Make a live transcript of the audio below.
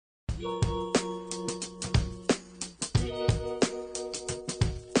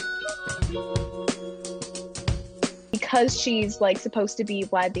Because she's like supposed to be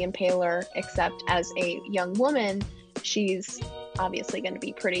Vlad the Impaler, except as a young woman, she's obviously going to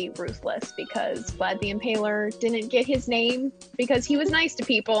be pretty ruthless because Vlad the Impaler didn't get his name because he was nice to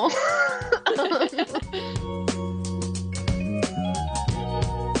people.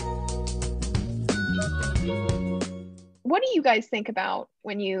 What do you guys think about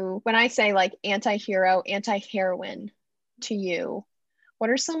when I say like anti-hero, anti-heroine to you? What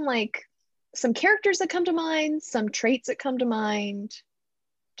are some characters that come to mind, some traits that come to mind?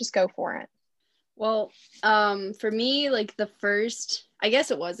 Just go for it. Well, for me, like the first, I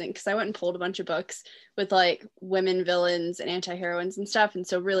guess it wasn't, because I went and pulled a bunch of books with like women villains and anti-heroines and stuff. And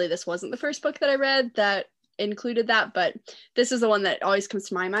so really this wasn't the first book that I read that included that, but this is the one that always comes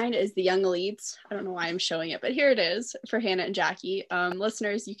to my mind is The Young Elites. I don't know why I'm showing it, but here it is for Hannah and Jackie.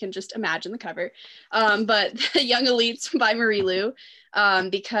 Listeners, you can just imagine the cover. But The Young Elites by Marie Lu,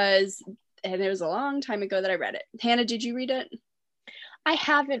 because, and it was a long time ago that I read it. Hannah, did you read it? I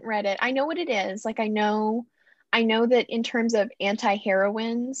haven't read it. I know what it is. Like I know that in terms of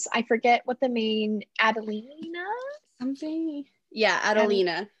anti-heroines, I forget what the main Adelina something. Yeah,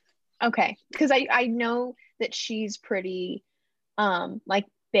 Adelina. Okay, because I know that she's pretty like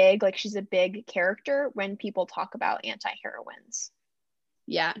big, like she's a big character when people talk about anti-heroines.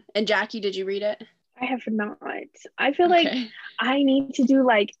 Yeah. And Jackie, did you read it? I have not. I feel like I need to do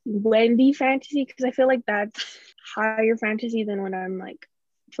like Wendy fantasy because I feel like that's higher fantasy than what I'm like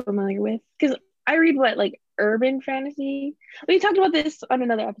familiar with. Because I read like urban fantasy. We talked about this on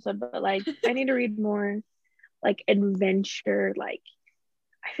another episode, but like I need to read more like adventure. Like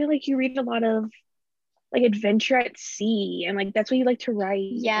I feel like you read a lot of like adventure at sea, and like that's what you like to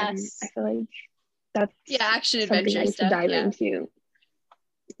write. Yes, and I feel like that's action adventure stuff. To dive into.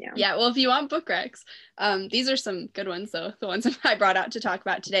 Yeah, well, if you want book recs, these are some good ones though, the ones I brought out to talk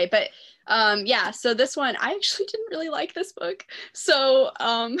about today. But yeah, so this one, I actually didn't really like this book. So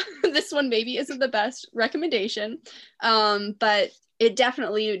this one maybe isn't the best recommendation, but it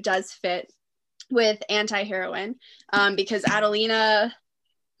definitely does fit with anti-heroine because Adelina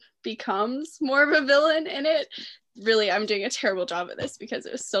becomes more of a villain in it. Really, I'm doing a terrible job at this because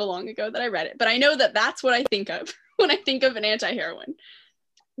it was so long ago that I read it, but I know that that's what I think of when I think of an anti-heroine.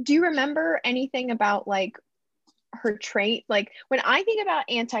 Do you remember anything about like her trait? Like when I think about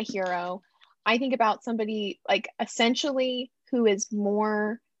anti-hero, I think about somebody like essentially who is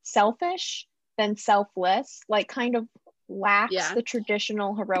more selfish than selfless, like kind of lacks the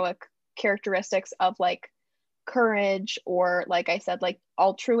traditional heroic characteristics of like courage or like I said, like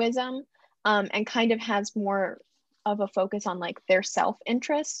altruism, and kind of has more of a focus on like their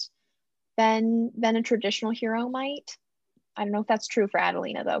self-interest than a traditional hero might. I don't know if that's true for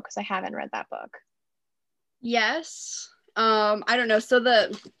Adelina though, because I haven't read that book. Yes. I don't know. So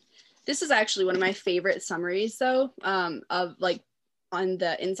this is actually one of my favorite summaries though, of like on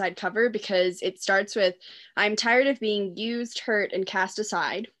the inside cover, because it starts with, I'm tired of being used, hurt, and cast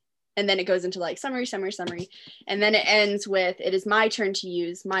aside. And then it goes into like summary. And then it ends with, it is my turn to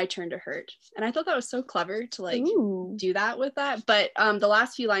use, my turn to hurt. And I thought that was so clever to like do that with that. But the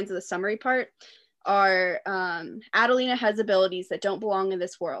last few lines of the summary part are Adelina has abilities that don't belong in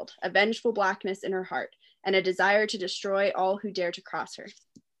this world, a vengeful blackness in her heart, and a desire to destroy all who dare to cross her.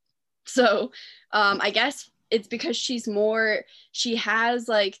 So I guess it's because she has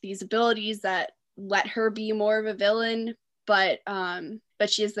like these abilities that let her be more of a villain, but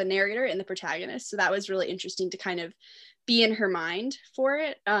she is the narrator and the protagonist. So that was really interesting to kind of be in her mind for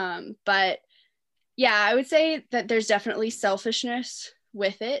it. But yeah, I would say that there's definitely selfishness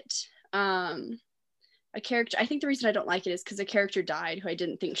with it. A character, I think the reason I don't like it is because a character died who I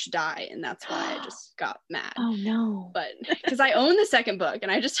didn't think should die, and that's why I just got mad. Oh no. But because I own the second book and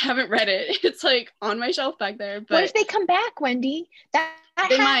I just haven't read it. It's like on my shelf back there. But what if they come back, Wendy? That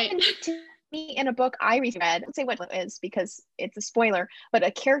they happened might. to me in a book I read. I won't say what it is because it's a spoiler, but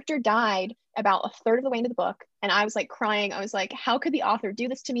a character died about a third of the way into the book, and I was like crying. I was like, how could the author do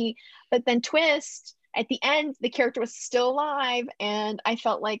this to me? But then twist, at the end, the character was still alive, and I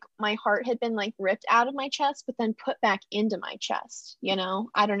felt like my heart had been like ripped out of my chest, but then put back into my chest, you know?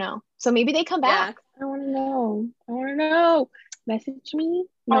 I don't know. So maybe they come back. I want to know. Message me.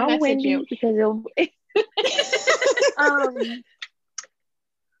 I'll message Wendy, you. Because it'll...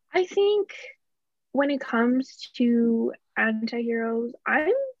 I think when it comes to anti-heroes,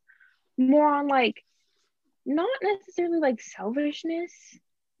 I'm more on like, not necessarily like selfishness,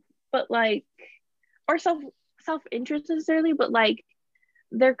 but like, or self-interest necessarily, but like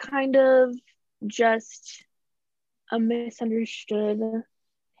they're kind of just a misunderstood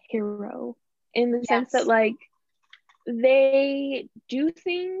hero in the sense that like they do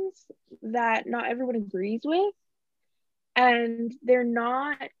things that not everyone agrees with, and they're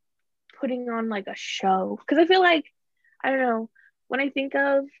not putting on like a show. Because I feel like, I don't know, when I think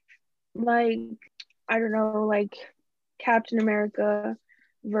of like, I don't know, like Captain America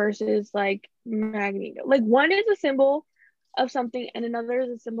versus like Magneto, like one is a symbol of something and another is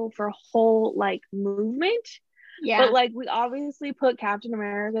a symbol for a whole like movement. But like we obviously put Captain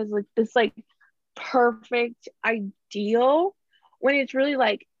America as like this like perfect ideal, when it's really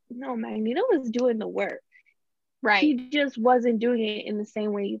like, no, Magneto was doing the work. Right. He just wasn't doing it in the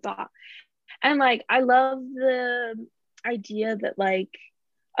same way you thought. And like I love the idea that like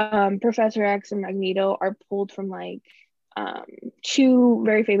Professor X and Magneto are pulled from like two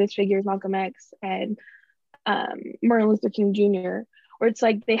very famous figures, Malcolm X and Martin Luther King Jr., where it's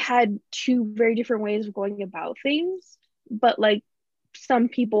like they had two very different ways of going about things, but like some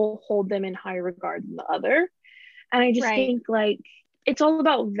people hold them in higher regard than the other. And I just think like it's all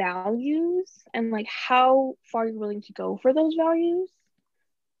about values and like how far you're willing to go for those values.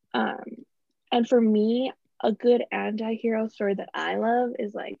 And for me, a good anti-hero story that I love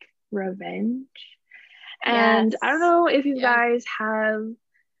is like revenge. And I don't know if you guys have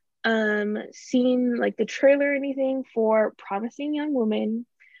seen like the trailer or anything for Promising Young Woman,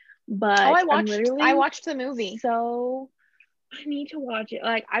 but I watched the movie. So I need to watch it.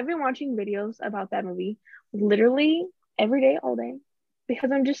 Like I've been watching videos about that movie literally every day, all day,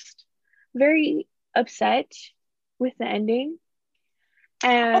 because I'm just very upset with the ending.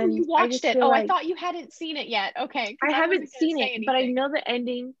 And you watched it. Like, I thought you hadn't seen it yet. Okay. I haven't seen it, but I know the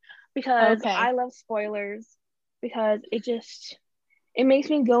ending because I love spoilers, because it makes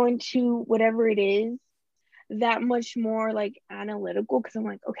me go into whatever it is that much more like analytical, because I'm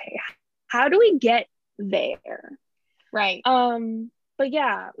like, okay, how do we get there? Right. But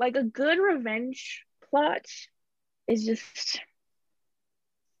yeah, like a good revenge plot is just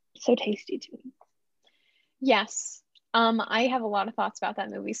so tasty to me. Yes. I have a lot of thoughts about that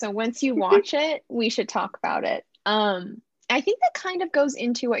movie. So once you watch it, we should talk about it. I think that kind of goes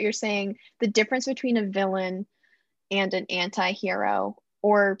into what you're saying, the difference between a villain and an anti-hero,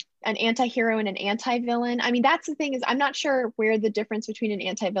 or an anti-hero and an anti-villain. I mean, that's the thing, is I'm not sure where the difference between an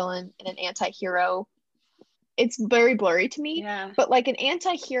anti-villain and an anti-hero, it's very blurry to me. But like an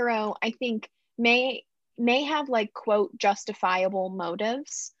anti-hero, I think may have like quote justifiable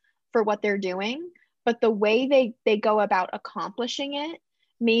motives for what they're doing, but the way they go about accomplishing it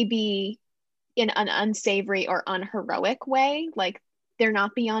may be in an unsavory or unheroic way. Like they're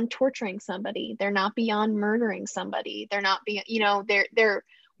not beyond torturing somebody, they're not beyond murdering somebody, they're not beyond, you know, they're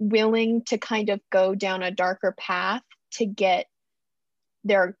willing to kind of go down a darker path to get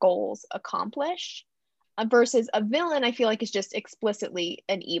their goals accomplished. Versus a villain, I feel like is just explicitly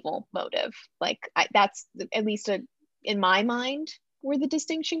an evil motive. Like that's at least in my mind where the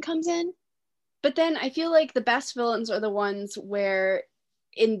distinction comes in. But then I feel like the best villains are the ones where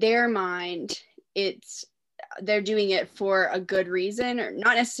in their mind they're doing it for a good reason, or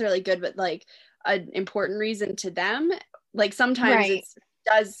not necessarily good, but like an important reason to them. Like sometimes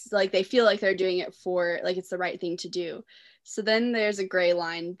like they feel like they're doing it for like it's the right thing to do. So then there's a gray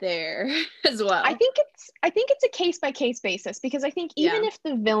line there as well. I think it's a case by case basis, because I think even if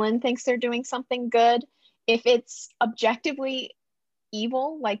the villain thinks they're doing something good, if it's objectively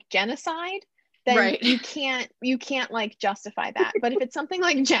evil, like genocide, then you can't like justify that. But if it's something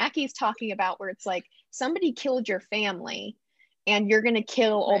like Jackie's talking about, where it's like somebody killed your family and you're going to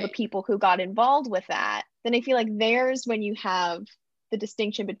kill all the people who got involved with that, then I feel like there's when you have the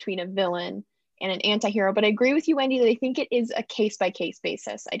distinction between a villain and an anti-hero. But I agree with you, Wendy, that I think it is a case by case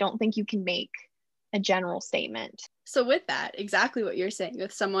basis. I don't think you can make a general statement. So with that, exactly what you're saying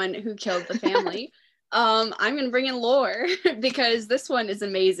with someone who killed the family, I'm going to bring in Lore, because this one is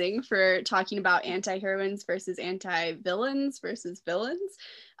amazing for talking about anti-heroines versus anti-villains versus villains,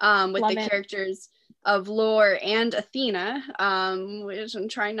 with the characters of Lore and Athena, which I'm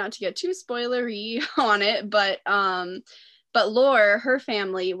trying not to get too spoilery on it, but Lore, her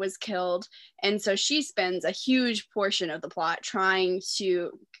family was killed, and so she spends a huge portion of the plot trying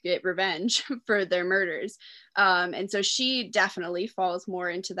to get revenge for their murders. And so she definitely falls more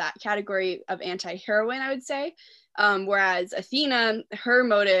into that category of anti-heroine, I would say. Whereas Athena, her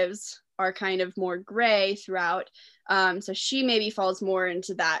motives are kind of more gray throughout. So she maybe falls more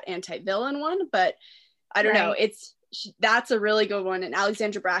into that anti-villain one, but I don't know. That's a really good one, and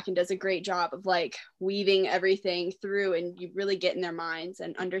Alexandra Bracken does a great job of like weaving everything through, and you really get in their minds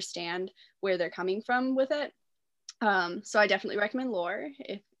and understand where they're coming from with it. So I definitely recommend Lore.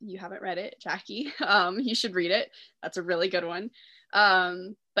 If you haven't read it, Jackie, you should read it. That's a really good one.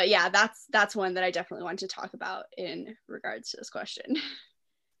 but yeah, that's one that I definitely want to talk about in regards to this question.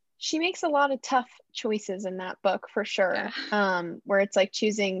 She makes a lot of tough choices in that book for sure. Yeah. Where it's like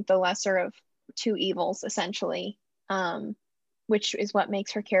choosing the lesser of two evils essentially, which is what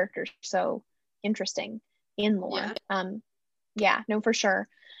makes her character so interesting in lore. Yeah, no, for sure.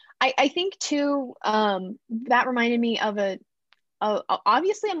 I think too, that reminded me of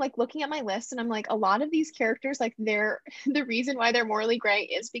obviously I'm like looking at my list and I'm like, a lot of these characters, like they're the reason why they're morally gray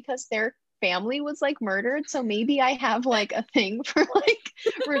is because their family was like murdered. So maybe I have like a thing for like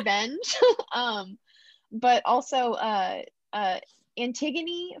revenge. But also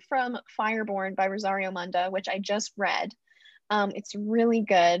Antigone from Fireborn by Rosario Munda, which I just read. It's really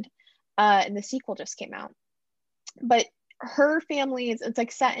good. And the sequel just came out. But her family it's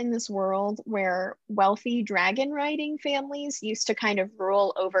like set in this world where wealthy dragon riding families used to kind of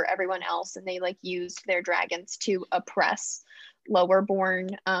rule over everyone else, and they like used their dragons to oppress lower born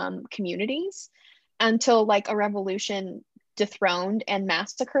communities until like a revolution dethroned and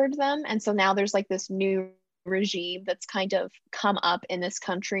massacred them. And so now there's like this new regime that's kind of come up in this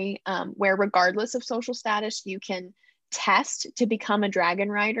country, where regardless of social status you can test to become a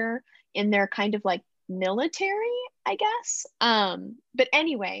dragon rider in their kind of like military, I guess. But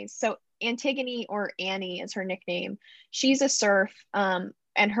anyways, so Antigone, or Annie is her nickname, she's a serf, and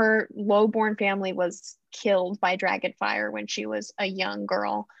her low-born family was killed by dragonfire when she was a young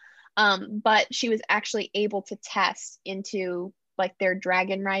girl. But she was actually able to test into like their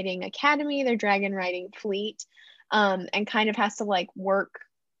dragon riding academy, their dragon riding fleet, and kind of has to like work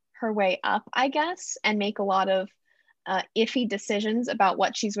her way up, I guess, and make a lot of iffy decisions about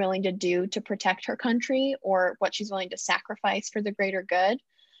what she's willing to do to protect her country or what she's willing to sacrifice for the greater good.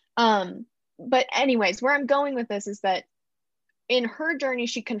 But anyways, where I'm going with this is that in her journey,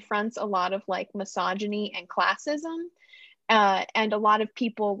 she confronts a lot of like misogyny and classism, and a lot of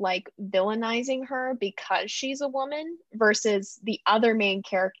people like villainizing her because she's a woman, versus the other main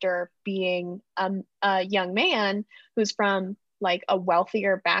character being a young man who's from like a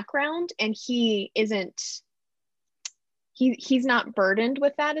wealthier background, and he's not burdened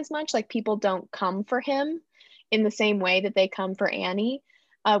with that as much. Like people don't come for him in the same way that they come for Annie,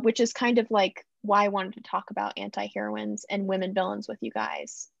 which is kind of like why I wanted to talk about anti-heroines and women villains with you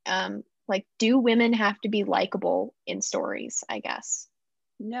guys. Like, do women have to be likable in stories, I guess?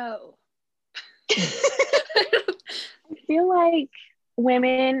 No. I feel like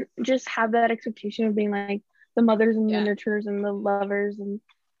women just have that expectation of being like the mothers and the nurturers and the lovers and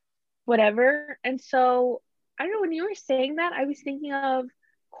whatever. And so I don't know, when you were saying that, I was thinking of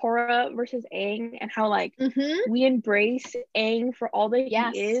Korra versus Aang and how like we embrace Aang for all that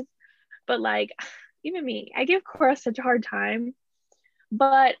he is. But like, even me, I give Korra such a hard time.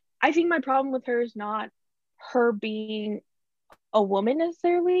 But I think my problem with her is not her being a woman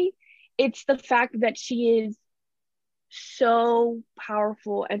necessarily. It's the fact that she is so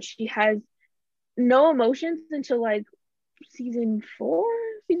powerful and she has no emotions until like season 4,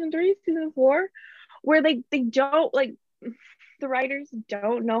 season 3, season 4, where they don't like, the writers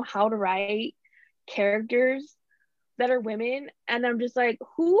don't know how to write characters that are women. And I'm just like,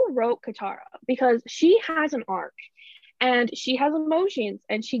 who wrote Katara? Because she has an arc and she has emotions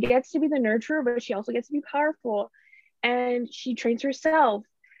and she gets to be the nurturer, but she also gets to be powerful and she trains herself.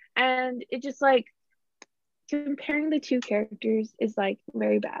 And it just like, comparing the two characters is like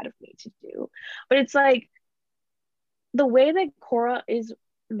very bad of me to do. But it's like the way that Korra is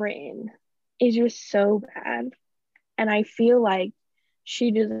written is just so bad. And I feel like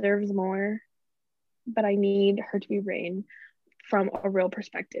she deserves more, but I need her to be written from a real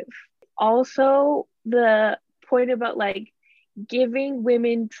perspective. Also, the point about like giving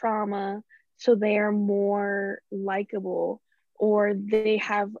women trauma so they are more likable or they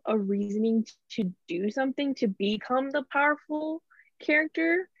have a reasoning to do something to become the powerful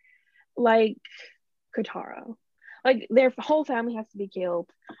character, like Katara. Like their whole family has to be killed,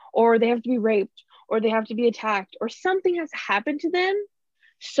 or they have to be raped, or they have to be attacked, or something has happened to them.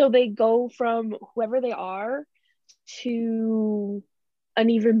 So they go from whoever they are to an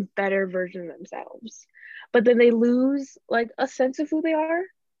even better version of themselves. But then they lose like a sense of who they are,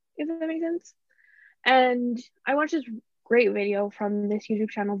 if that makes sense. And I watched this great video from this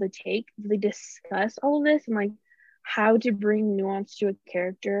YouTube channel, The Take. They discuss all of this and like how to bring nuance to a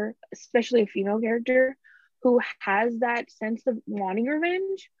character, especially a female character who has that sense of wanting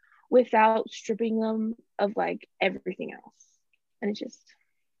revenge without stripping them of like everything else. And it's just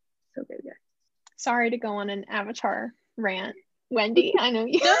so good. Sorry to go on an Avatar rant, Wendy. I know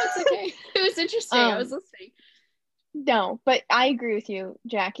you. No, it's okay. It was interesting. I was listening. No, but I agree with you,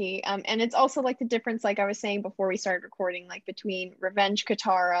 Jackie. And it's also like the difference, like I was saying before we started recording, like between Revenge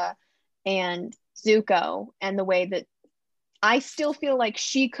Katara and Zuko, and the way that I still feel like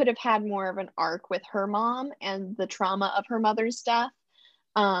she could have had more of an arc with her mom and the trauma of her mother's death.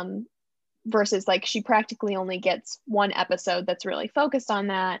 Um, versus like she practically only gets one episode that's really focused on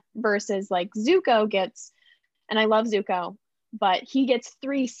that, versus like Zuko gets, and I love Zuko, but he gets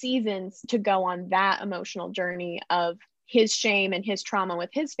 3 seasons to go on that emotional journey of his shame and his trauma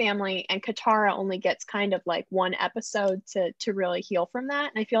with his family, and Katara only gets kind of like one episode to really heal from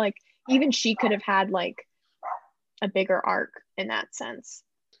that. And I feel like even she could have had like a bigger arc in that sense.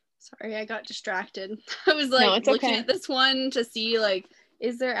 Sorry, I got distracted. I was No, like it's looking okay. at this one to see like,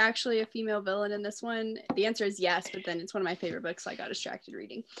 is there actually a female villain in this one? The answer is yes, but then it's one of my favorite books, so I got distracted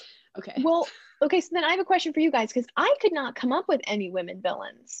reading. Okay. Well, okay, so then I have a question for you guys, because I could not come up with any women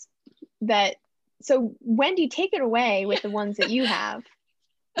villains that, so Wendy, take it away with the ones that you have.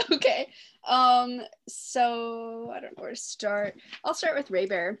 Okay. So I don't know where to start. I'll start with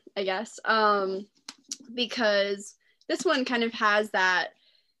Raybear, I guess. Because this one kind of has that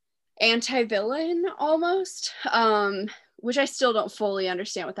anti-villain almost, which I still don't fully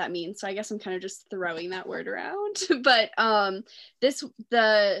understand what that means. So I guess I'm kind of just throwing that word around. But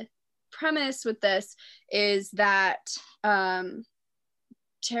the premise with this is that Terasai,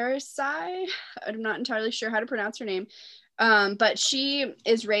 I'm not entirely sure how to pronounce her name, but she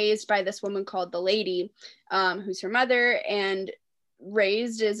is raised by this woman called the Lady, who's her mother, and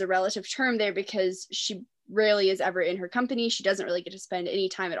raised is a relative term there because she rarely is ever in her company. She doesn't really get to spend any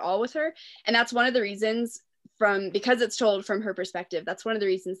time at all with her. And that's one of the reasons, because it's told from her perspective, that's one of the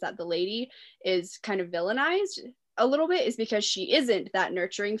reasons that the Lady is kind of villainized a little bit, is because she isn't that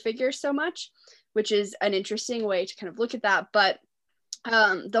nurturing figure so much, which is an interesting way to kind of look at that. But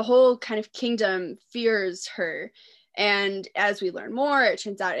the whole kind of kingdom fears her. And as we learn more, it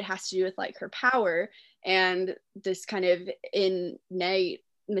turns out it has to do with like her power and this kind of innate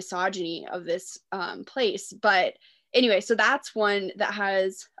misogyny of this place. But anyway, so that's one that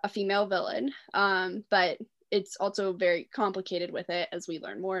has a female villain, but it's also very complicated with it as we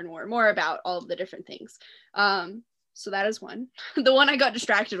learn more and more and more about all of the different things. So that is one. The one I got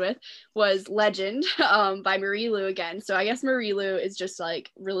distracted with was Legend, by Marie Lu again. So I guess Marie Lu is just like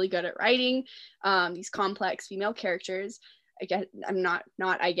really good at writing these complex female characters. I guess I'm not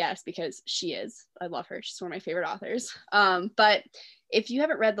I guess, because she is. I love her. She's one of my favorite authors. But if you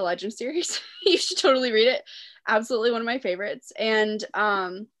haven't read the Legend series, you should totally read it. Absolutely one of my favorites. And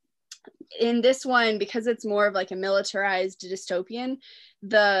in this one, because it's more of like a militarized dystopian,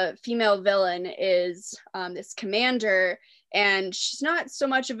 the female villain is this commander, and she's not so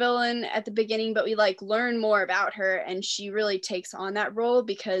much a villain at the beginning, but we like learn more about her, and she really takes on that role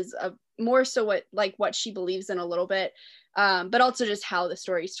because of more so what she believes in a little bit, but also just how the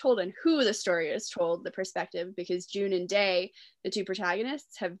story is told and who the story is told, the perspective, because June and Day, the two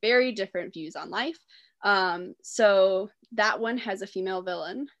protagonists, have very different views on life. So that one has a female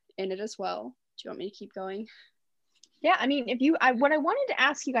villain in it as well. Do you want me to keep going? Yeah, I mean, what I wanted to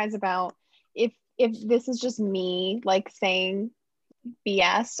ask you guys about, if this is just me like saying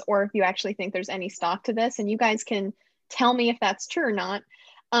BS, or if you actually think there's any stock to this, and you guys can tell me if that's true or not,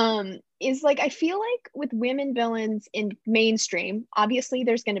 is like, I feel like with women villains in mainstream, obviously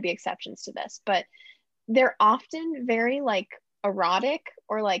there's going to be exceptions to this, but they're often very like erotic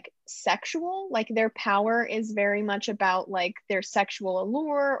or like sexual. Like their power is very much about like their sexual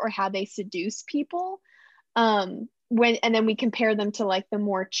allure or how they seduce people. And then we compare them to like the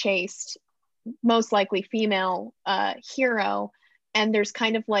more chaste, most likely female hero, and there's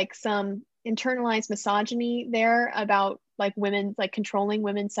kind of like some internalized misogyny there about like women, like controlling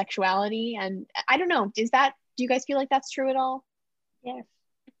women's sexuality. And I don't know, do you guys feel like that's true at all?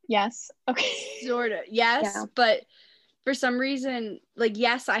 Yes. Okay. Sort of, yes. Yeah. But for some reason, like,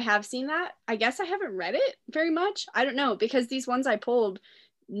 yes, I have seen that. I guess I haven't read it very much. I don't know, because these ones I pulled,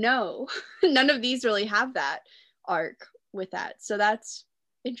 no, none of these really have that arc with that. So that's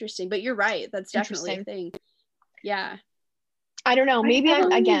interesting. But you're right. That's definitely a thing. Yeah. I don't know. Maybe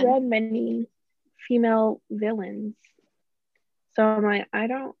I'm again read many female villains, so I'm like, I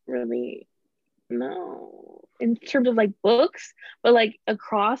don't really know in terms of like books, but like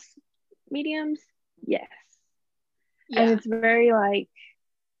across mediums, yes. Yeah. And it's very like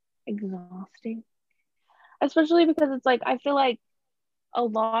exhausting, especially because it's like, I feel like a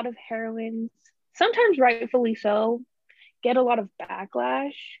lot of heroines, sometimes rightfully so, get a lot of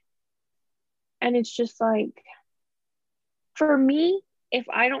backlash, and it's just like, for me, if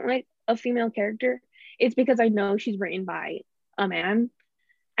I don't like a female character, it's because I know she's written by a man,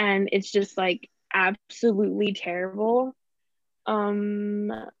 and it's just like, absolutely terrible.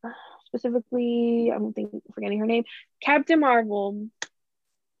 Specifically, I'm forgetting her name. Captain Marvel.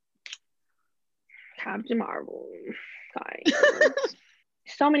 Guys.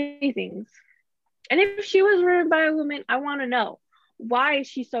 So many things. And if she was written by a woman, I want to know, why is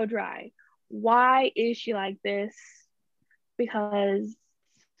she so dry? Why is she like this? Because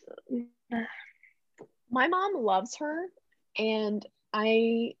my mom loves her, and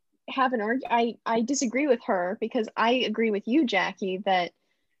I have an argument. I disagree with her because I agree with you, Jackie, that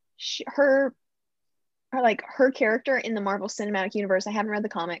her character in the Marvel Cinematic Universe. I haven't read the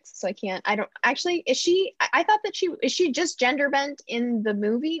comics, so I don't actually. Is she? I thought that is she just gender bent in the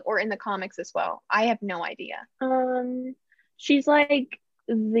movie or in the comics as well? I have no idea. She's like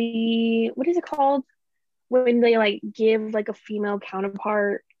what is it called when they like give like a female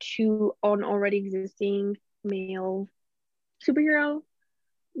counterpart to an already existing male superhero?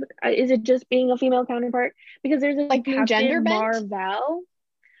 Is it just being a female counterpart? Because there's like Captain Marvel.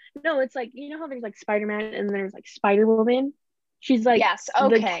 No, it's like, you know how there's like Spider-Man and there's like Spider-Woman? She's like, yes,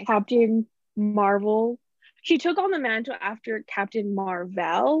 okay, the Captain Marvel. She took on the mantle after Captain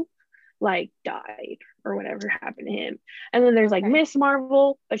Marvel like died or whatever happened to him. And then there's like Miss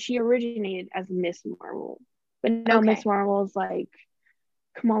Marvel, but she originated as Miss Marvel. But now Miss Marvel is like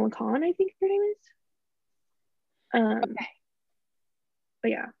Kamala Khan, I think her name is.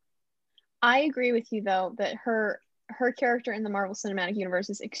 But yeah. I agree with you though that her character in the Marvel Cinematic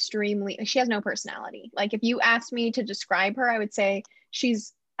Universe is she has no personality. Like, if you asked me to describe her, I would say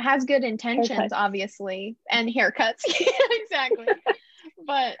has good intentions, obviously, and haircuts. Yeah, exactly.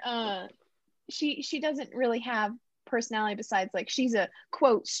 But she doesn't really have personality besides like she's a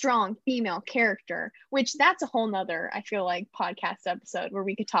quote strong female character, which that's a whole nother, I feel like, podcast episode where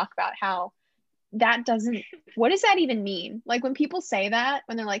we could talk about how what does that even mean? Like, when people say that,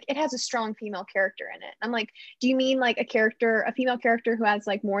 when they're like, it has a strong female character in it, I'm like, do you mean like a female character who has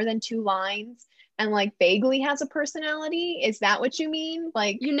like more than 2 lines and like vaguely has a personality? Is that what you mean?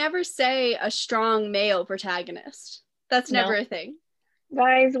 Like, you never say a strong male protagonist. That's never a thing.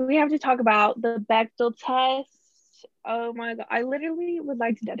 Guys, we have to talk about the Bechdel test. Oh my god, I literally would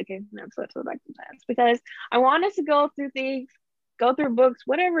like to dedicate an episode to the Bechdel test because I want us to go through things, go through books,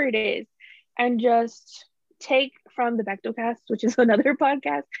 whatever it is, and just take from the Bechdel cast, which is another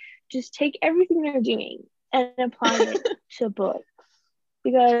podcast, just take everything they're doing and apply it to books.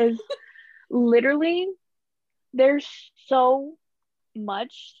 Because literally, there's so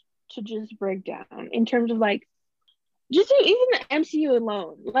much to just break down in terms of like, just even the MCU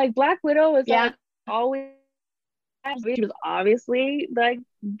alone. Like, Black Widow is like always, she was obviously like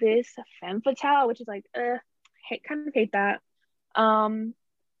this femme fatale, which is like, kind of hate that.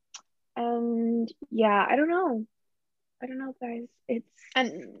 And yeah, I don't know, guys.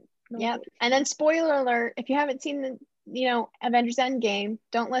 And then spoiler alert, if you haven't seen the Avengers Endgame,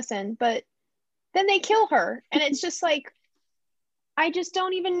 don't listen. But then they kill her, and it's just like, I just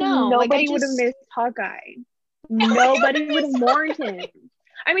don't even know. Nobody would have missed Hawkeye. Nobody would have mourned him.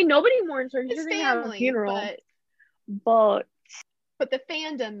 I mean, nobody mourns her. He doesn't have a funeral. But the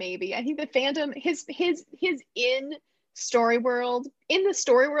fandom, maybe. I think the fandom, his in the story world,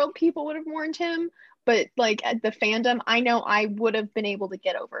 people would have mourned him. But like at the fandom, I know I would have been able to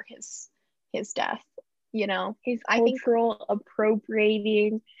get over his death. His cultural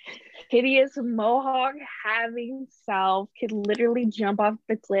appropriating, hideous mohawk having self could literally jump off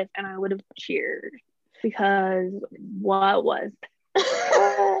the cliff, and I would have cheered. Because what was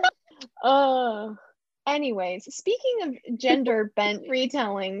anyways, speaking of gender bent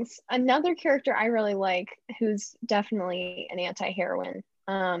retellings, another character I really like, who's definitely an anti-heroine,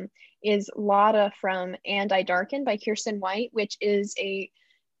 is Lotta from And I Darken by Kiersten White, which is a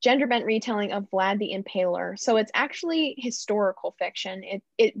gender bent retelling of Vlad the Impaler. So it's actually historical fiction.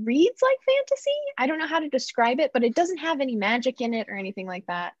 It reads like fantasy. I don't know how to describe it, but it doesn't have any magic in it or anything like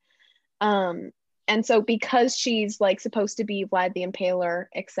that. And so because she's like supposed to be Vlad the Impaler,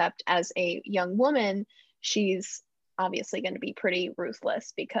 except as a young woman, she's obviously going to be pretty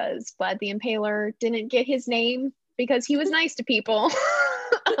ruthless because Vlad the Impaler didn't get his name because he was nice to people.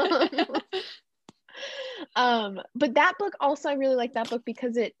 But that book also, I really like that book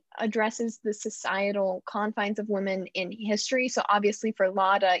because it addresses the societal confines of women in history. So obviously for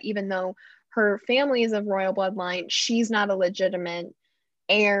Lotta, even though her family is of royal bloodline, she's not a legitimate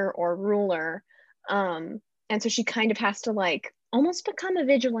heir or ruler. And so she kind of has to like almost become a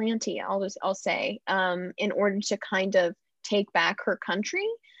vigilante, I'll say, in order to kind of take back her country,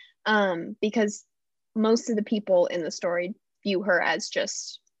 because most of the people in the story view her as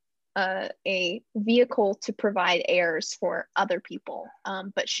just a vehicle to provide heirs for other people,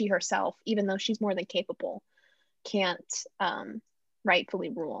 but she herself, even though she's more than capable, can't rightfully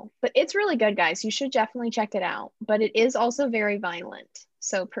rule. But it's really good, guys. You should definitely check it out. But it is also very violent,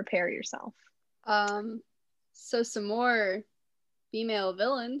 so prepare yourself. So some more female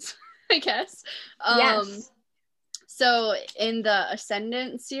villains, I guess. Yes. So in the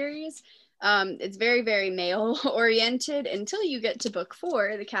Ascendant series, it's very, very male oriented until you get to book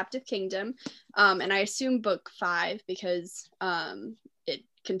 4, The Captive Kingdom. And I assume book 5 because it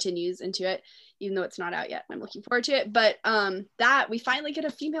continues into it, even though it's not out yet. I'm looking forward to it. But that we finally get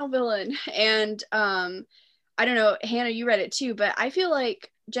a female villain. And I don't know, Hannah, you read it too, but I feel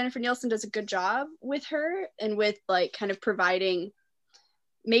like Jennifer Nielsen does a good job with her and with like kind of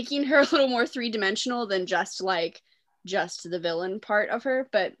making her a little more 3-dimensional than just the villain part of her.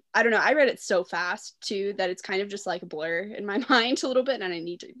 But I don't know, I read it so fast too that it's kind of just like a blur in my mind a little bit, and I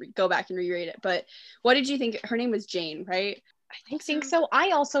need to go back and reread it. But what did you think? Her name was Jane, right? I think so.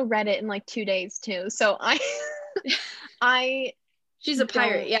 I also read it in like 2 days too. So she's a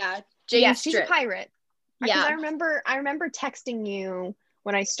pirate. Yeah. Jane she's a pirate. Yeah. I remember texting you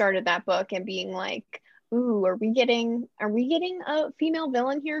when I started that book and being like, ooh, are we getting a female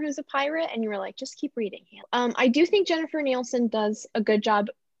villain here who's a pirate? And you were like, just keep reading. I do think Jennifer Nielsen does a good job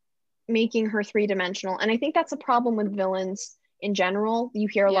making her 3-dimensional. And I think that's a problem with villains in general. You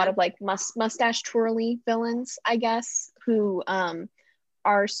hear a lot of like mustache twirly villains, I guess, who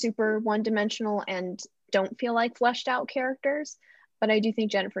are super 1-dimensional and don't feel like fleshed out characters. But I do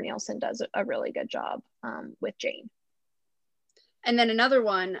think Jennifer Nielsen does a really good job with Jane. And then another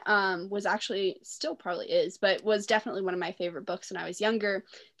one was actually, still probably is, but was definitely one of my favorite books when I was younger,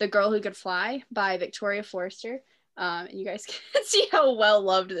 The Girl Who Could Fly by Victoria Forster. And you guys can see how well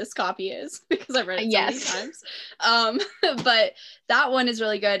loved this copy is because I've read it so many times. But that one is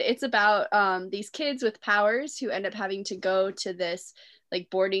really good. It's about these kids with powers who end up having to go to this like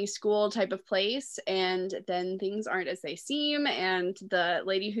boarding school type of place, and then things aren't as they seem. And the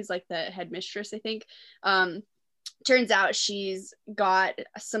lady who's like the headmistress, I think, turns out she's got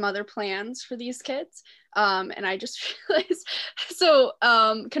some other plans for these kids. And I just realized, so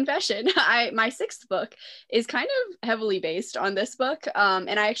confession, my 6th book is kind of heavily based on this book.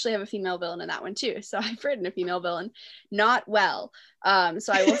 And I actually have a female villain in that one too. So I've written a female villain, not well.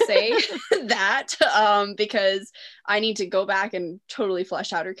 So I will say that because I need to go back and totally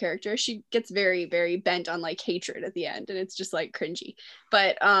flesh out her character. She gets very, very bent on like hatred at the end, and it's just like cringy.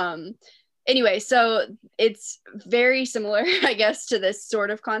 But anyway, so it's very similar, I guess, to this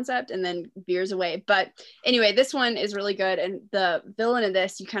sort of concept and then veers away. But anyway, this one is really good. And the villain in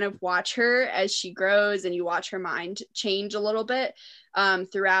this, you kind of watch her as she grows and you watch her mind change a little bit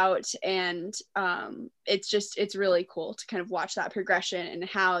throughout. And it's really cool to kind of watch that progression and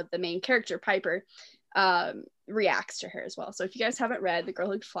how the main character, Piper, reacts to her as well. So if you guys haven't read The Girl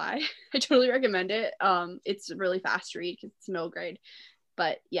Who Could Fly, I totally recommend it. It's a really fast read because it's middle grade.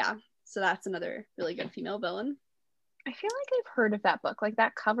 But yeah. So that's another really good female villain. I feel like I've heard of that book. Like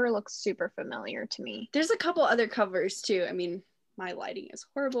that cover looks super familiar to me. There's a couple other covers too. I mean, my lighting is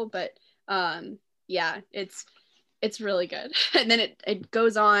horrible, but yeah, it's really good. And then it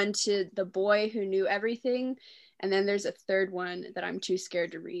goes on to The Boy Who Knew Everything. And then there's a third one that I'm too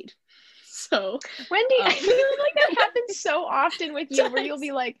scared to read. So Wendy, I feel like that happens so often with you, where you'll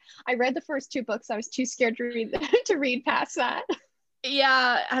be like, I read the first 2 books. I was too scared to read past that.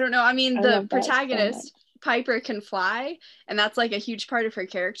 Yeah, I don't know. I mean, the protagonist, Piper, can fly, and that's like a huge part of her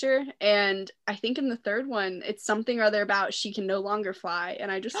character. And I think in the 3rd one, it's something or other about she can no longer fly,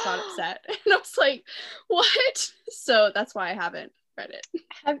 and I just got upset. And I was like, what? So that's why I haven't read it.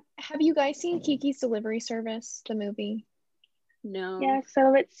 Have you guys seen Kiki's Delivery Service, the movie? No. Yeah,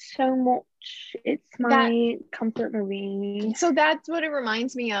 so it's so much. It's my comfort movie. So that's what it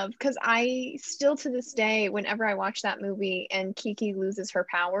reminds me of, because I still to this day, whenever I watch that movie and Kiki loses her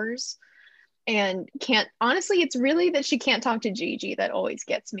powers and can't, honestly, it's really that she can't talk to Gigi that always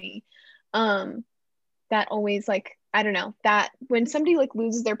gets me. That always, like, I don't know, that when somebody like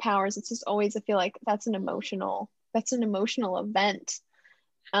loses their powers, it's just always, I feel like that's an emotional event,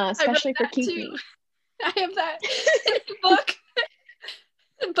 especially for Kiki. Too. I have that in the book.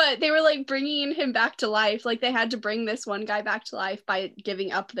 But they were like bringing him back to life. Like they had to bring this one guy back to life by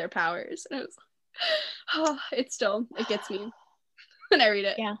giving up their powers. And it was, it gets me when I read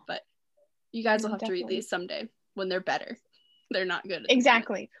it. Yeah. But you guys will have to read these someday when they're better. They're not good.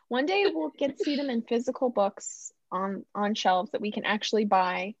 Exactly. One day we'll get to see them in physical books on shelves that we can actually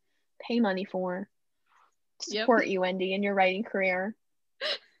buy, pay money for, support you, Wendy, in your writing career.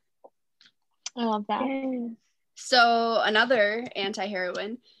 I love that. Yes. So another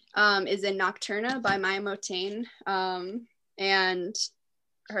anti-heroine is in Nocturna by Maya Motain, and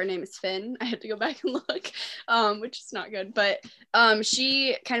her name is Finn. I had to go back and look, which is not good, but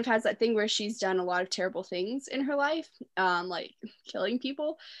she kind of has that thing where she's done a lot of terrible things in her life, like killing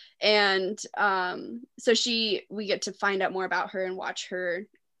people, and so we get to find out more about her and watch her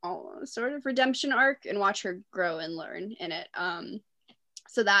sort of redemption arc and watch her grow and learn in it.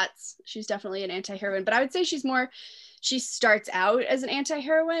 So she's definitely an anti-heroine, but I would say she starts out as an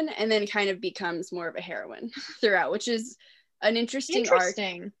anti-heroine and then kind of becomes more of a heroine throughout, which is an interesting arc,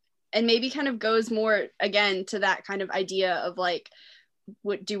 and maybe kind of goes more again to that kind of idea of like,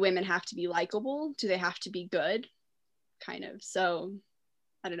 what do women have to be likable? Do they have to be good? Kind of. So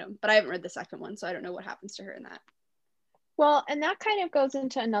I don't know, but I haven't read the second one, so I don't know what happens to her in that. Well, and that kind of goes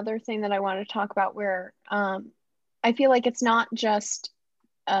into another thing that I want to talk about, where I feel like it's not just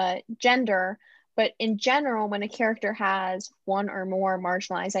gender, but in general, when a character has one or more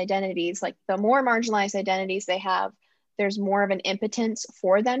marginalized identities, like the more marginalized identities they have, there's more of an impotence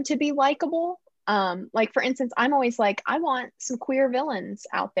for them to be likable. Like, for instance, I'm always like, I want some queer villains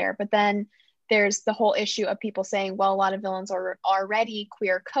out there, but then there's the whole issue of people saying, well, a lot of villains are already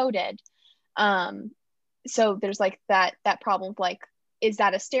queer coded. So there's like that problem of like, is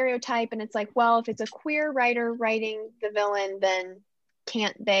that a stereotype? And it's like, well, if it's a queer writer writing the villain, then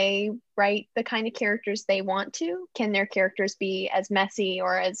can't they write the kind of characters they want to? Can their characters be as messy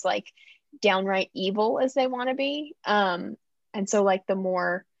or as like downright evil as they want to be? And so like the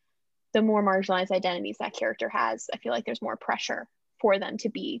more marginalized identities that character has, I feel like there's more pressure for them to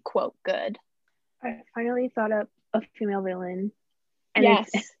be, quote, good. I finally thought up a female villain, and yes,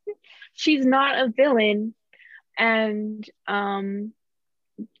 she's not a villain, and the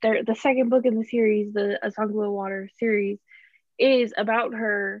second book in the series, the A Song Below Water series, is about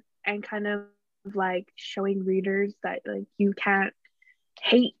her and kind of like showing readers that like you can't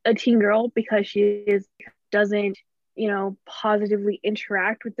hate a teen girl because doesn't positively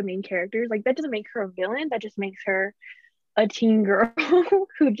interact with the main characters. Like, that doesn't make her a villain, that just makes her a teen girl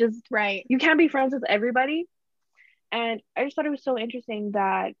who just, right, you can't be friends with everybody. And I just thought it was so interesting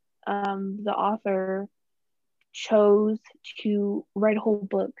that the author chose to write a whole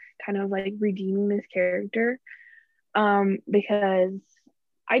book kind of like redeeming this character, because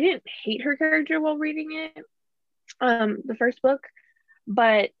I didn't hate her character while reading it, the first book,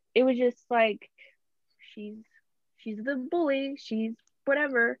 but it was just like, she's the bully, she's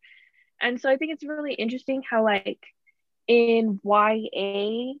whatever. And so I think it's really interesting how like in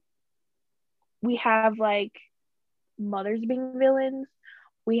YA we have like mothers being villains,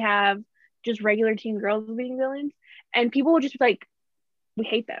 we have just regular teen girls being villains, and people will just be like, we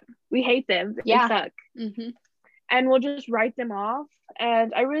hate them, yeah, they suck. Mm-hmm. And we'll just write them off.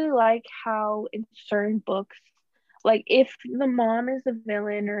 And I really like how in certain books, like if the mom is the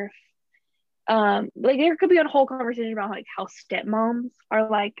villain, or if like there could be a whole conversation about like how stepmoms are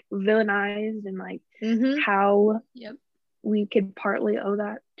like villainized, and like how we could partly owe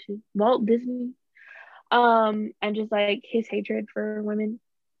that to Walt Disney, and just like his hatred for women,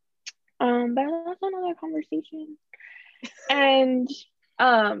 but that's another conversation. And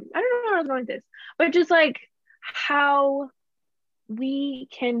I don't know where I was going with this, but just like how we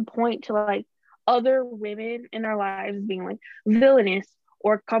can point to like other women in our lives being like villainous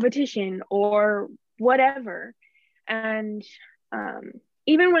or competition or whatever. And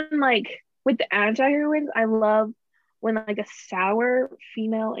even when like with the anti-heroines, I love when like a sour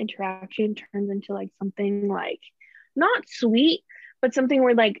female interaction turns into like something like not sweet, but something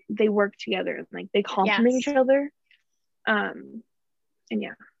where like they work together and like they complement each other. And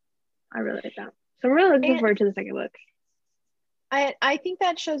yeah, I really like that. So I'm really looking forward to the second book. I think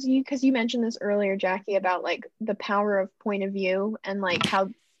that shows you, because you mentioned this earlier, Jackie, about like the power of point of view and like how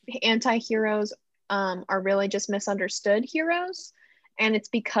anti-heroes are really just misunderstood heroes, and it's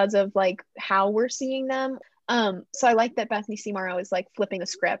because of like how we're seeing them. So I like that Bethany C. Morrow is like flipping the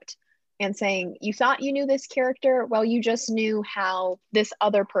script and saying, you thought you knew this character, well, you just knew how this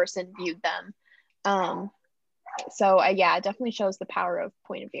other person viewed them. So yeah, it definitely shows the power of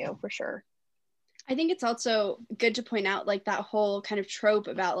point of view for sure. I think it's also good to point out like that whole kind of trope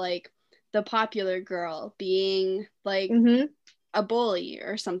about like the popular girl being like a bully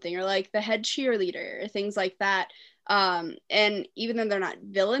or something, or like the head cheerleader or things like that. And even though they're not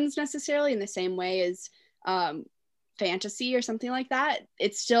villains necessarily in the same way as fantasy or something like that,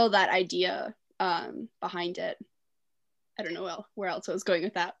 it's still that idea behind it. I don't know where else I was going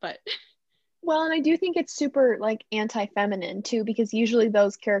with that, but well, and I do think it's super like anti-feminine too, because usually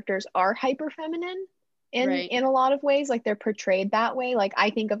those characters are hyper feminine in a lot of ways, like they're portrayed that way. Like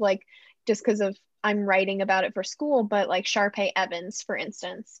I think of like, just because of I'm writing about it for school, but like Sharpay Evans, for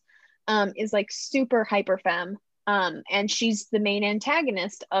instance, is like super hyper femme. And she's the main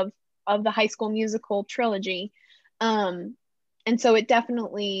antagonist of the High School Musical trilogy. And so it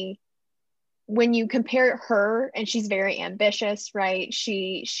definitely, when you compare her, and she's very ambitious, right?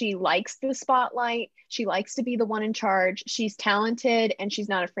 She likes the spotlight. She likes to be the one in charge. She's talented and she's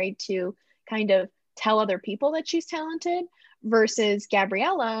not afraid to kind of tell other people that she's talented, versus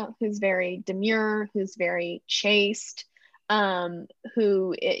Gabriella, who's very demure, who's very chaste,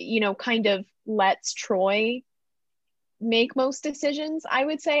 who, you know, kind of lets Troy make most decisions, I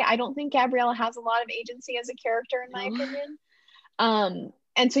would say. I don't think Gabriella has a lot of agency as a character, in my opinion.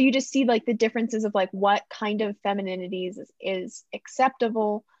 And so you just see like the differences of like what kind of femininity is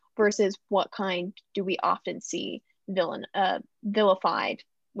acceptable versus what kind do we often see vilified,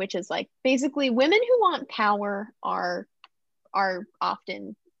 which is like basically women who want power are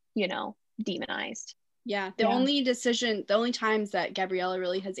often, you know, demonized. Yeah, the only times that Gabriella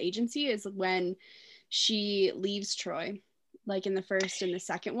really has agency is when she leaves Troy, like in the first and the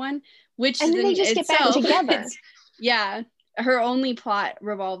second one, which and then they just get back together. Yeah, her only plot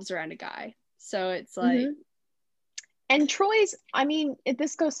revolves around a guy, so it's like, and Troy's, I mean,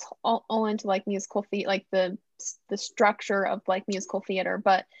 this goes all into like musical theater, like the structure of like musical theater,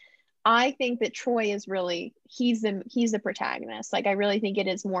 but I think that Troy is really, he's the protagonist. Like I really think it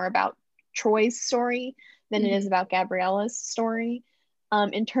is more about Troy's story than it is about Gabriella's story,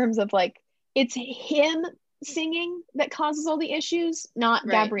 in terms of like it's him singing that causes all the issues, not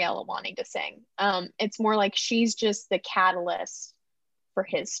Gabriella wanting to sing. It's more like she's just the catalyst for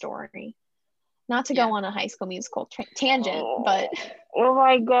his story. Not to go on a High School Musical tangent, but oh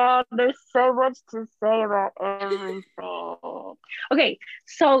my god, there's so much to say about everything. Okay,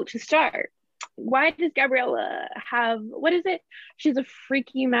 so to start, why does Gabriella have, what is it? She's a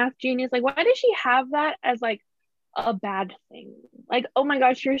freaky math genius. Like, why does she have that as like a bad thing? Like, oh my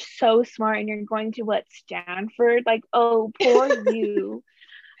gosh, you're so smart and you're going to what, Stanford? Like, oh, poor you.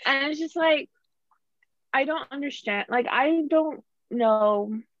 And it's just like, I don't understand. Like, I don't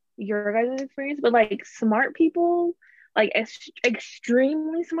know your guys' experience, but like smart people, like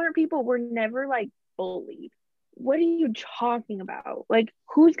extremely smart people, were never like bullied. What are you talking about? Like,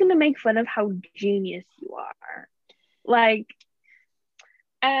 who's gonna make fun of how genius you are? Like,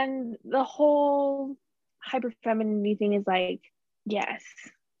 and the whole hyper femininity thing is like, yes,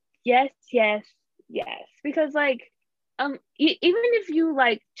 because like even if you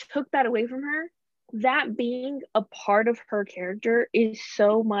like took that away from her, that being a part of her character is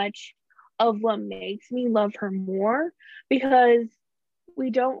so much of what makes me love her more, because we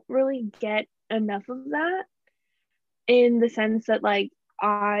don't really get enough of that, in the sense that like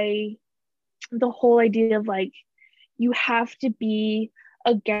the whole idea of like you have to be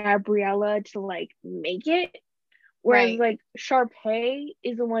a Gabriella to like make it, whereas like Sharpay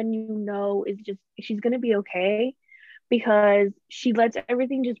is the one, you know, is just, she's gonna be okay because she lets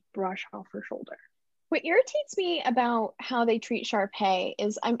everything just brush off her shoulder. What irritates me about how they treat Sharpay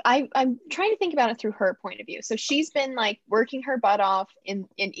is I'm trying to think about it through her point of view. So she's been like working her butt off in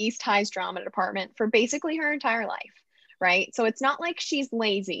East High's drama department for basically her entire life, right? So it's not like she's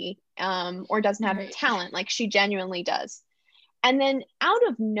lazy or doesn't have talent. Like she genuinely does. And then out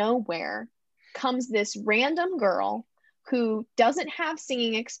of nowhere comes this random girl who doesn't have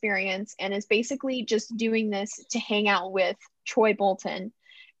singing experience and is basically just doing this to hang out with Troy Bolton.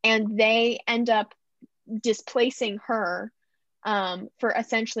 And they end up displacing her for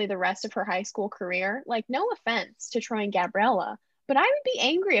essentially the rest of her high school career. Like, no offense to Troy and Gabriella, but I would be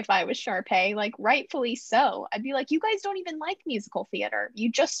angry if I was Sharpay, like rightfully so. I'd be like, you guys don't even like musical theater.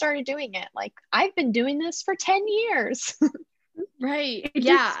 You just started doing it. Like, I've been doing this for 10 years. Right. It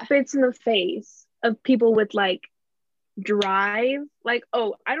just spits in the face of people with like drive. Like,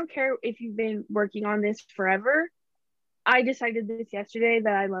 oh, I don't care if you've been working on this forever. I decided this yesterday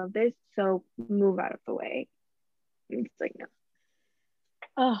that I love this, so move out of the way. It's like, no.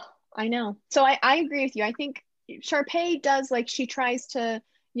 Oh, I know. So I agree with you. I think Sharpay does, like, she tries to,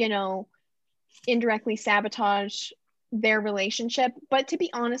 you know, indirectly sabotage their relationship. But to be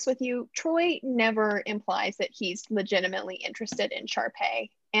honest with you, Troy never implies that he's legitimately interested in Sharpay.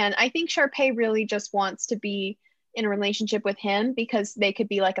 And I think Sharpay really just wants to be in a relationship with him because they could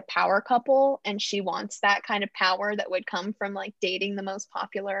be like a power couple, and she wants that kind of power that would come from like dating the most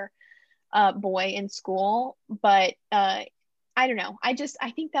popular boy in school. But I don't know. I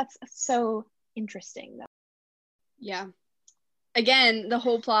think that's so interesting though. Yeah. Again, the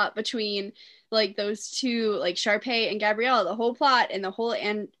whole plot between like those two, like Sharpay and Gabriella, the whole plot and the whole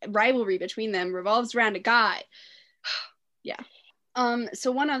and rivalry between them revolves around a guy. Yeah.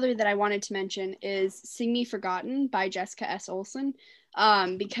 So one other that I wanted to mention is Sing Me Forgotten by Jessica S. Olsen,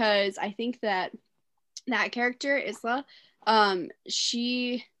 because I think that character, Isla,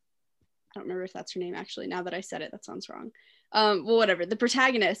 she, I don't remember if that's her name actually, now that I said it, that sounds wrong. Well, whatever, the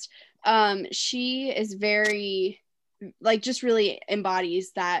protagonist, she is very, like, just really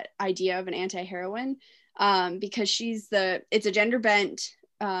embodies that idea of an anti-heroine, because it's a gender bent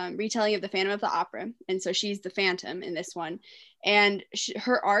retelling of the Phantom of the Opera, and so she's the Phantom in this one, and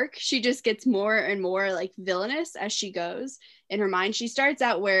her arc, she just gets more and more like villainous as she goes in her mind. She starts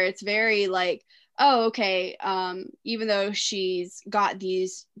out where it's very like, oh, okay, even though she's got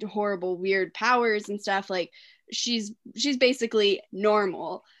these horrible weird powers and stuff, like she's basically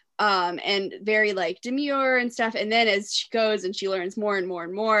normal, and very like demure and stuff. And then as she goes and she learns more and more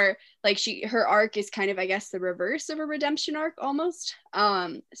and more, like her arc is kind of, I guess, the reverse of a redemption arc almost.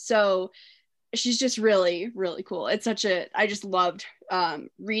 So she's just really, really cool. It's I just loved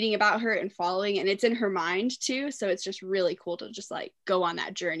reading about her and following, and it's in her mind too. So it's just really cool to just like go on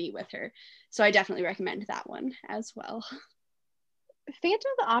that journey with her. So I definitely recommend that one as well.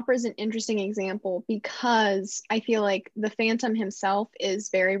 Phantom of the Opera is an interesting example because I feel like the Phantom himself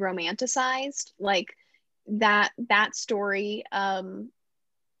is very romanticized. Like that story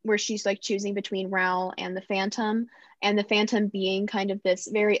where she's like choosing between Raoul and the Phantom being kind of this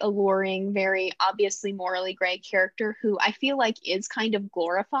very alluring, very obviously morally gray character who I feel like is kind of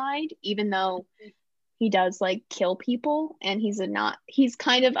glorified, even though he does like kill people, and he's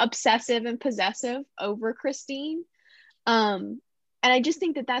kind of obsessive and possessive over Christine. And I just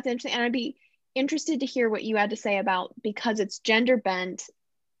think that that's interesting, and I'd be interested to hear what you had to say about, because it's gender bent,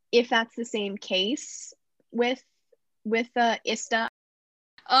 if that's the same case with Ista.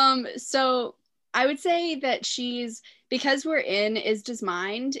 So I would say that because we're in Ista's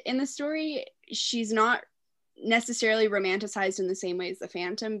mind in the story, she's not necessarily romanticized in the same way as the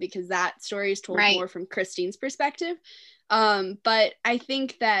Phantom, because that story is told more from Christine's perspective. But I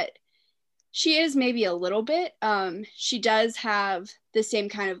think that she is maybe a little bit. She does have the same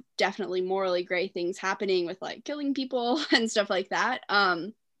kind of definitely morally gray things happening with like killing people and stuff like that.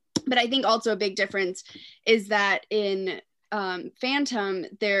 But I think also a big difference is that in Phantom,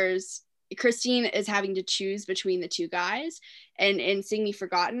 Christine is having to choose between the two guys, and in Sing Me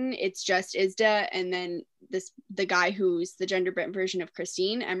Forgotten, it's just Isda and then the guy who's the gender bent version of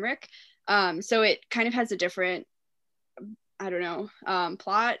Christine, Emmerich. So it kind of has a different, I don't know,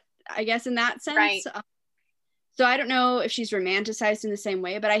 plot, I guess, in that sense. Right. So I don't know if she's romanticized in the same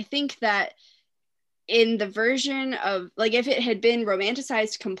way, but I think that in the version of, like, if it had been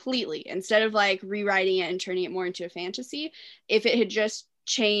romanticized completely, instead of like rewriting it and turning it more into a fantasy, if it had just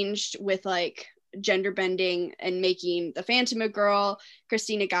changed with like gender bending and making the Phantom a girl,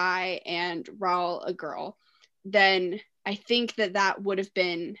 Christine a guy, and Raoul a girl, then I think that would have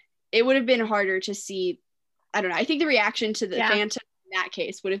been harder to see. I don't know. I think the reaction to the Phantom in that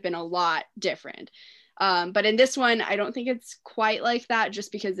case would have been a lot different. But in this one, I don't think it's quite like that,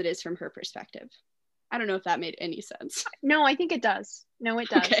 just because it is from her perspective. I don't know if that made any sense. No, I think it does. No, it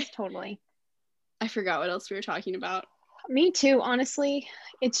does. Okay. Totally. I forgot what else we were talking about. Me too, honestly.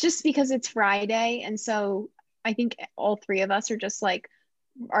 It's just because it's Friday, and so I think all three of us are just like,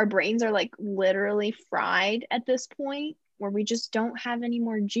 our brains are like literally fried at this point, where we just don't have any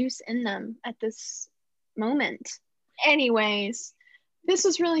more juice in them at this moment. Anyways, this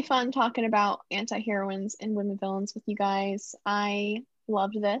was really fun talking about anti-heroines and women villains with you guys. I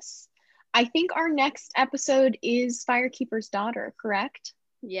loved this. I think our next episode is Firekeeper's Daughter, correct?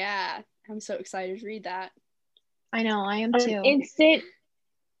 Yeah, I'm so excited to read that. I know, I am too. Instant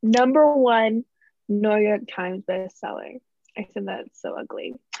 #1 New York Times bestseller. I said that's so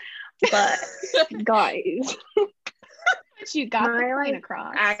ugly, but guys, but you got the point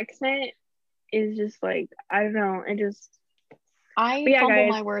across. Accent is just like, I don't know. I fumble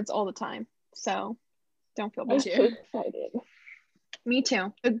my words all the time, so don't feel bad. I'm so excited. Me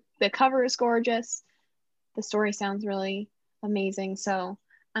too. The cover is gorgeous. The story sounds really amazing, so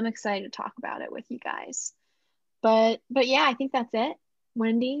I'm excited to talk about it with you guys. But yeah, I think that's it.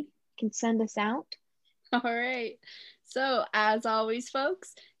 Wendy can send us out. All right. So as always,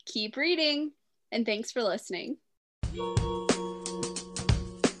 folks, keep reading, and thanks for listening.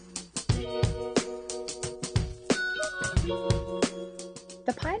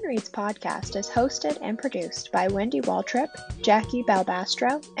 The Pine Reads podcast is hosted and produced by Wendy Waltrip, Jackie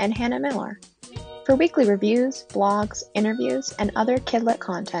Balbastro, and Hannah Miller. For weekly reviews, blogs, interviews, and other kidlit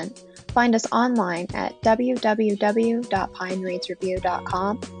content, find us online at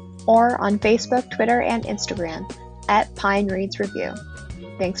www.pinereadsreview.com or on Facebook, Twitter, and Instagram at Pine Reads Review.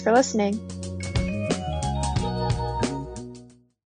 Thanks for listening.